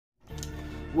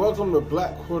Welcome to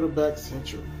Black Quarterback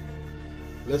Central.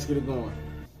 Let's get it going.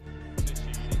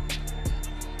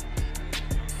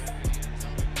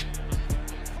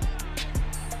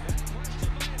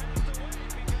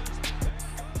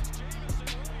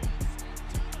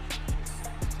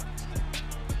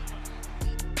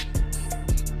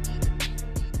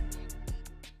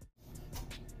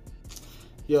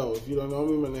 Yo, if you don't know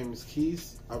me, my name is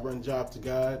Keith. I run Job to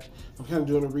God. I'm kind of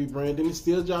doing a rebranding. It's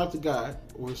still Job to God.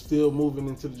 We're still moving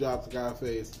into the Job to God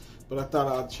phase. But I thought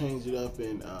I'd change it up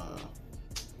and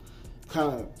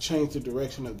kind of change the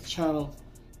direction of the channel.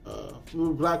 We're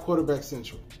Black Quarterback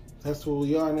Central. That's where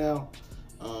we are now.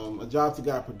 A Job to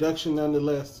God production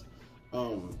nonetheless.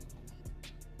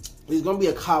 It's going to be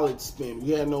a college spin.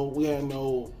 We had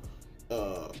no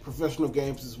professional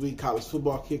games this week. College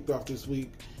football kicked off this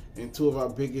week. And two of our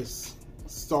biggest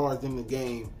stars in the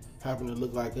game happen to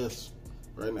look like us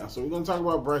right now. So we're going to talk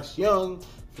about Bryce Young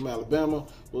from Alabama.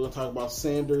 We're going to talk about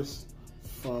Sanders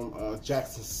from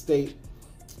Jackson State.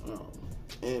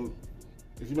 And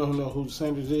if you don't know who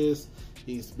Sanders is,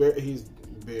 he's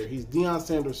Deion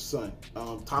Sanders' son.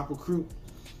 Top recruit,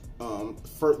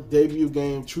 first debut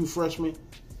game, true freshman.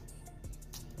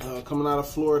 Coming out of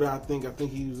Florida, I think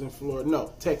he was in Florida.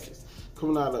 No, Texas.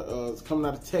 Coming out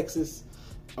of Texas.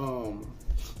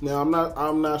 Now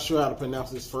I'm not sure how to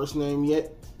pronounce his first name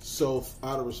yet, so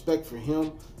out of respect for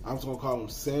him, I'm just gonna call him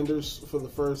Sanders for the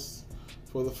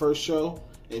first show,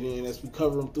 and then as we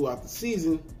cover him throughout the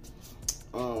season,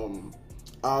 I'll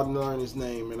learn his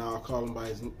name and I'll call him by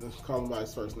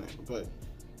his first name. But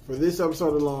for this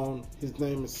episode alone, his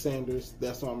name is Sanders.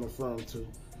 That's what I'm referring to.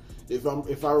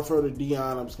 If I refer to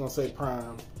Deion, I'm just gonna say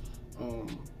Prime.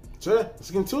 So yeah,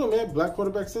 let's get into it, man. Black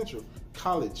Quarterback Central,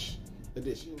 college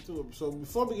edition to it. So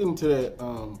before we get into that,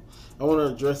 I want to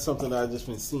address something that I've just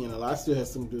been seeing a lot. I still have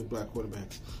something to do with black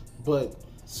quarterbacks, but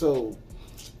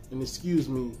and excuse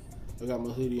me, I got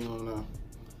my hoodie on now.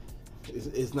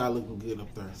 It's not looking good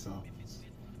up there, so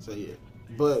yeah.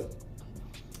 But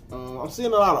I'm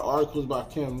seeing a lot of articles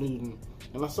about Cam Newton,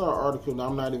 and I saw an article. Now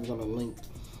I'm not even going to link,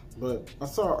 but I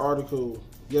saw an article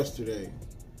yesterday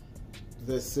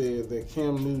that said that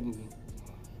Cam Newton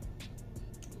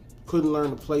couldn't learn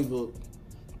the playbook,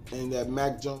 and that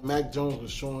Mac Jones was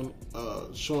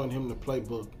showing him the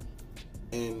playbook,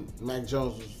 and Mac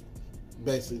Jones was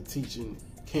basically teaching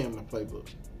Cam the playbook.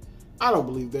 I don't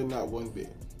believe they're not one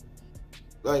bit.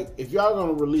 Like, if y'all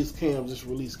gonna release Cam, just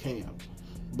release Cam.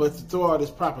 But to throw all this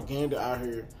propaganda out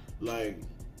here, like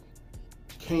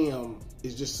Cam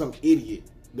is just some idiot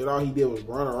that all he did was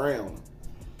run around,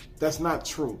 that's not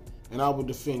true, and I would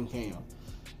defend Cam.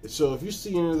 So if you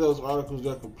see any of those articles that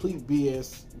are complete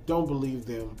BS, don't believe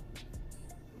them.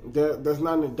 That's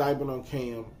not an indictment on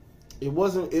Cam. It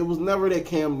was never that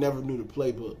Cam never knew the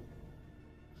playbook,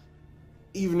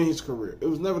 even in his career. It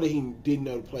was never that he didn't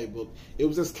know the playbook. It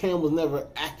was just Cam was never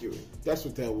accurate. That's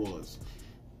what that was.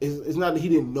 It's not that he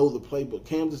didn't know the playbook.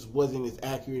 Cam just wasn't as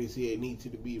accurate as he had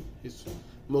needed to be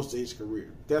most of his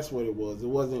career. That's what it was. It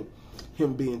wasn't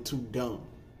him being too dumb.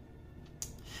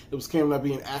 It was Cam not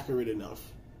being accurate enough.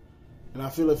 And I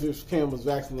feel if Cam was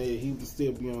vaccinated, he would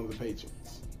still be on the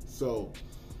Patriots. So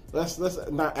let's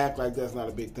not act like that's not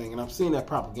a big thing. And I'm seeing that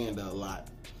propaganda a lot,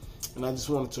 and I just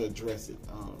wanted to address it.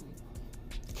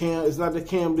 It's not that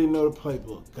Cam didn't know the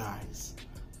playbook, guys.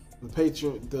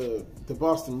 The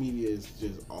Boston media is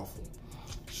just awful.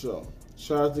 So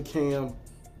shout out to Cam.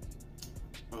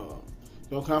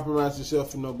 Don't compromise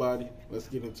yourself for nobody. Let's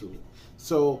get into it.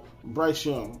 So Bryce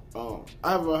Young,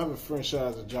 I have a friend. Shout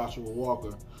out to Joshua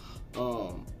Walker.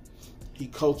 He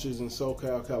coaches in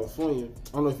SoCal, California.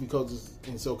 I don't know if he coaches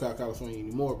in SoCal, California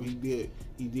anymore, but he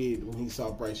did when he saw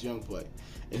Bryce Young play.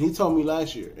 And he told me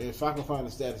last year, and if I can find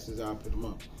the statuses, I'll put them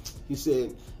up. He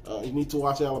said, you need to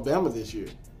watch Alabama this year.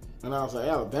 And I was like,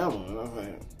 Alabama? And I was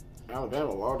like,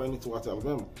 Alabama? Why would I need to watch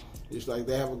Alabama? It's like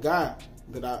they have a guy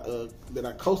that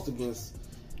I coached against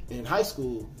in high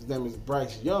school. His name is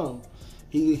Bryce Young.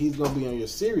 He's going to be on your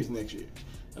series next year.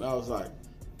 And I was like,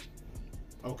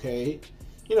 okay.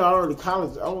 You know, I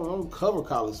don't cover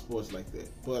college sports like that,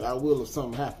 but I will if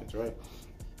something happens, right?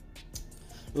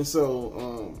 And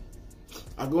so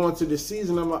I go into this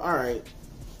season. I'm like, all right,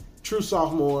 true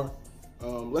sophomore.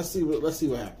 Let's see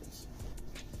what happens.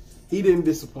 He didn't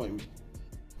disappoint me.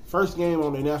 First game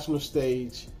on the national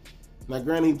stage. Now,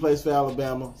 granted, he plays for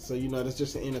Alabama, so you know that's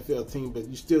just an NFL team, but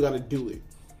you still got to do it.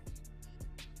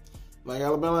 Like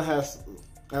Alabama has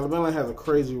a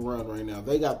crazy run right now.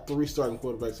 They got 3 starting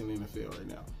quarterbacks in the NFL right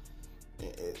now.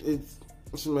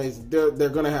 It's amazing. They're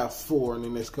going to have 4 in the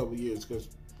next couple of years because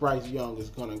Bryce Young is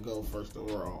going to go first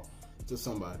overall to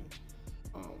somebody.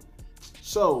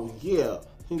 So, yeah,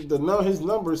 His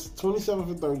numbers: 27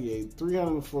 for 38,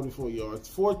 344 yards,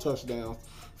 4 touchdowns.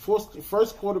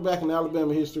 First quarterback in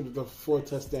Alabama history with 4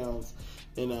 touchdowns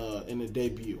in a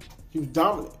debut. He was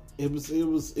dominant. It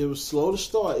was slow to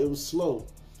start. It was slow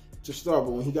to start,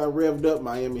 but when he got revved up,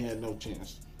 Miami had no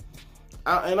chance.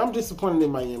 And I'm disappointed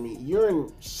in Miami. You're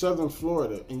in Southern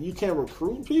Florida and you can't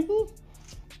recruit people?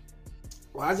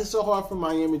 Why is it so hard for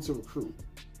Miami to recruit?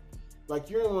 Like,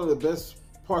 you're in one of the best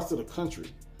parts of the country.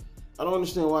 I don't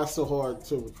understand why it's so hard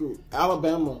to recruit.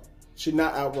 Alabama should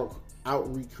not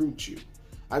out-recruit you.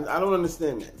 I don't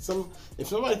understand that. If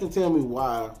somebody can tell me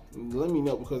why, let me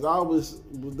know, because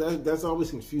that's always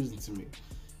confusing to me.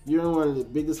 You're in one of the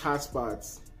biggest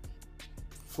hotspots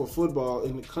for football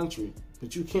in the country,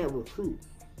 but you can't recruit,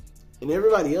 and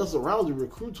everybody else around you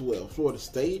recruits well. Florida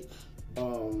State,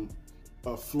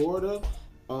 Florida.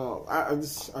 I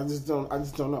just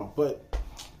don't know. But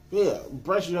yeah,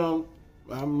 Bryce Young,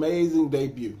 amazing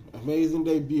debut.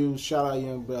 Shout out,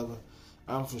 young brother.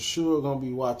 I'm for sure gonna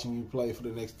be watching you play for the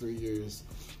next 3 years.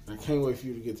 I can't wait for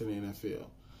you to get to the NFL.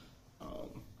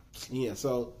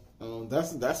 So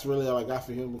that's really all I got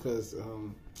for him, because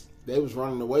they was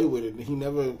running away with it, and he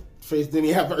never faced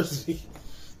any adversity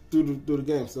through the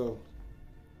game. So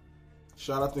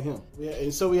shout out to him. Yeah,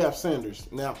 and so we have Sanders.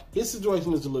 Now his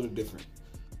situation is a little different.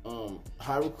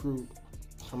 High recruit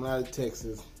coming out of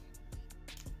Texas.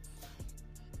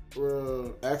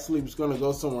 Actually was going to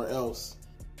go somewhere else.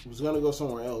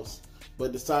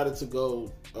 But decided to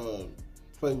go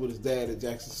play with his dad at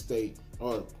Jackson State,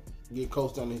 or get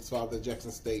coached under his father at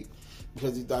Jackson State,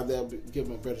 because he thought that would give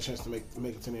him a better chance to make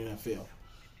it to the NFL.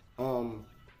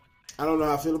 I don't know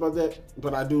how I feel about that,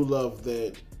 but I do love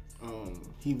that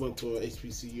he went to a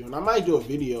HBCU. And I might do a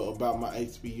video about my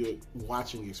HBCU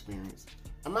watching experience.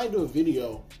 I might do a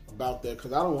video about that,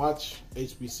 because I don't watch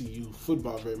HBCU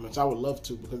football very much. I would love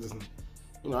to, because it's,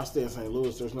 I stay in St.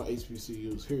 Louis. There's no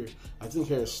HBCUs here. I think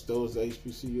Harris Stowe is the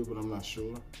HBCU, but I'm not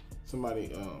sure.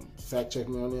 Somebody fact check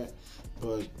me on that.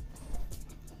 But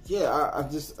yeah, I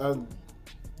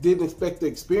didn't expect the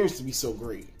experience to be so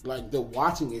great. Like, the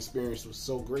watching experience was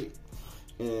so great,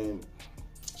 and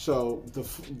so the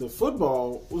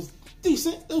football was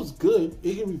decent. It was good.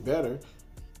 It can be better,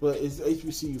 but it's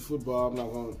HBCU football. I'm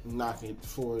not gonna knock it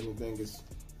for anything. It's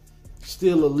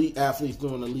still elite athletes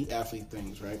doing elite athlete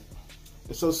things, right?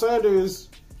 And so Sanders,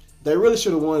 they really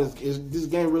should have won. This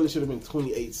game really should have been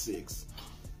 28-6.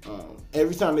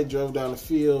 Every time they drove down the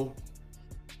field,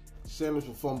 Sanders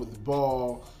would fumble the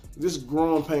ball. Just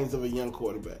growing pains of a young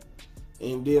quarterback.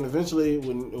 And then eventually,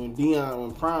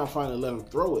 when Prime finally let him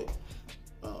throw it,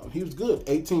 he was good.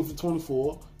 18 for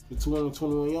 24 for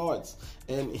 221 yards.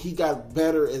 And he got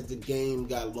better as the game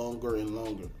got longer and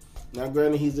longer. Now,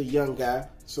 granted, he's a young guy,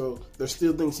 so there's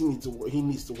still things he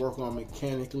needs to work on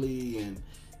mechanically, and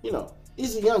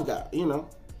he's a young guy,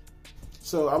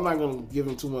 So I'm not gonna give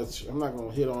him too much. I'm not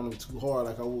gonna hit on him too hard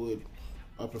like I would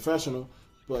a professional.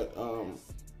 But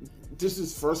this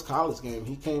is his first college game.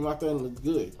 He came out there and looked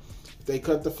good. They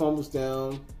cut the fumbles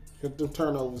down, cut the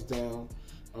turnovers down.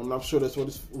 I'm sure that's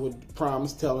what Prime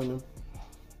is telling him.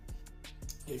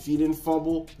 If he didn't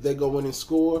fumble, they go in and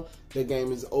score. The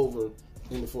game is over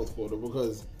in the fourth quarter,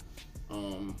 because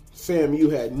FAMU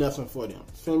had nothing for them.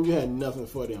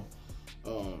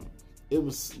 It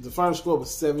was, the final score was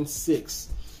 7-6,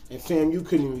 and FAMU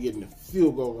couldn't even get in the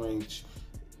field goal range.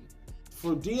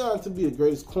 For Deion to be the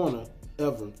greatest corner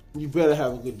ever, you better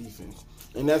have a good defense,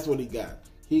 and that's what he got.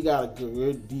 He got a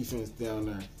good defense down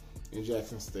there in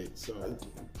Jackson State. So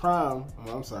Prime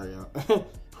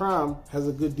has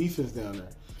a good defense down there.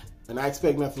 And I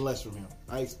expect nothing less from him.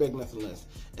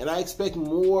 And I expect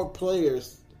more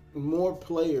players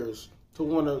who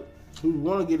want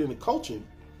to get into coaching.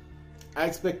 I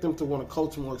expect them to want to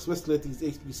coach more, especially at these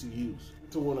HBCUs.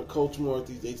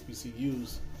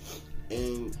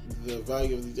 And the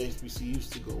value of these HBCUs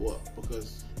to go up,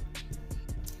 because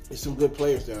there's some good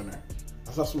players down there.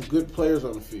 I saw some good players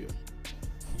on the field.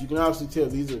 You can obviously tell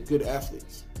these are good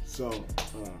athletes. So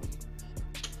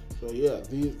yeah,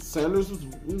 Sanders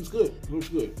was good.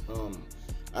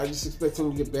 I just expect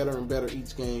him to get better and better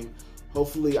each game.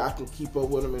 Hopefully, I can keep up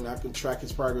with him and I can track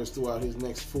his progress throughout his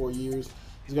next 4 years.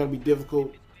 It's going to be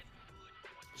difficult.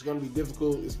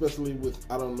 Especially with,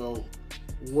 I don't know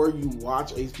where you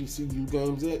watch HBCU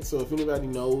games at. So if anybody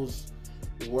knows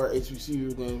where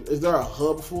HBCU games, is there a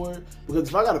hub for it? Because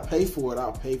if I got to pay for it,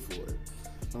 I'll pay for it.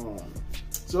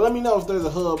 So let me know if there's a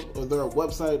hub, or there a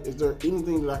website. Is there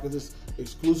anything that I could just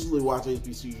exclusively watch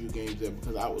HBCU games at?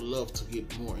 Because I would love to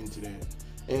get more into that.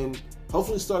 And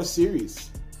hopefully start a series.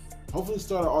 Hopefully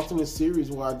start an alternate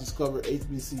series where I discover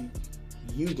HBCU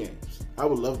U games. I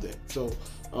would love that. So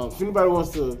if anybody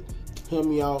wants to help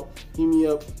me out, hit me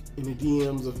up in the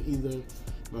DMs of either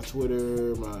my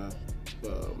Twitter, my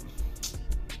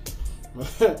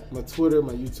Twitter,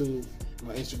 my YouTube,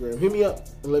 my Instagram. Hit me up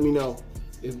and let me know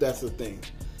if that's a thing.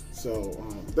 So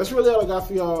that's really all I got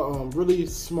for y'all. Really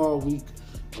small week.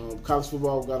 College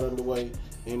football got underway,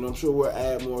 and I'm sure we'll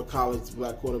add more college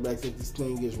black quarterbacks if this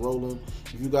thing gets rolling.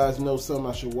 If you guys know something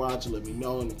I should watch, let me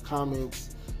know in the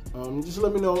comments. Just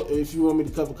let me know if you want me to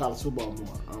cover college football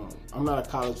more. I'm not a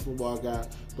college football guy,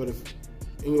 but if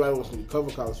anybody wants me to cover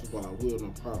college football, I will, no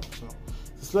problem. So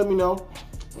just let me know.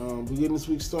 We're getting this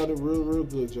week started real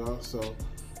good, y'all. So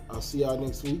I'll see y'all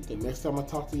next week. And next time I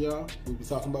talk to y'all, we'll be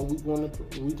talking about week one of the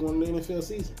NFL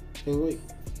season. Can't wait.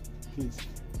 Peace.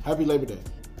 Happy Labor Day.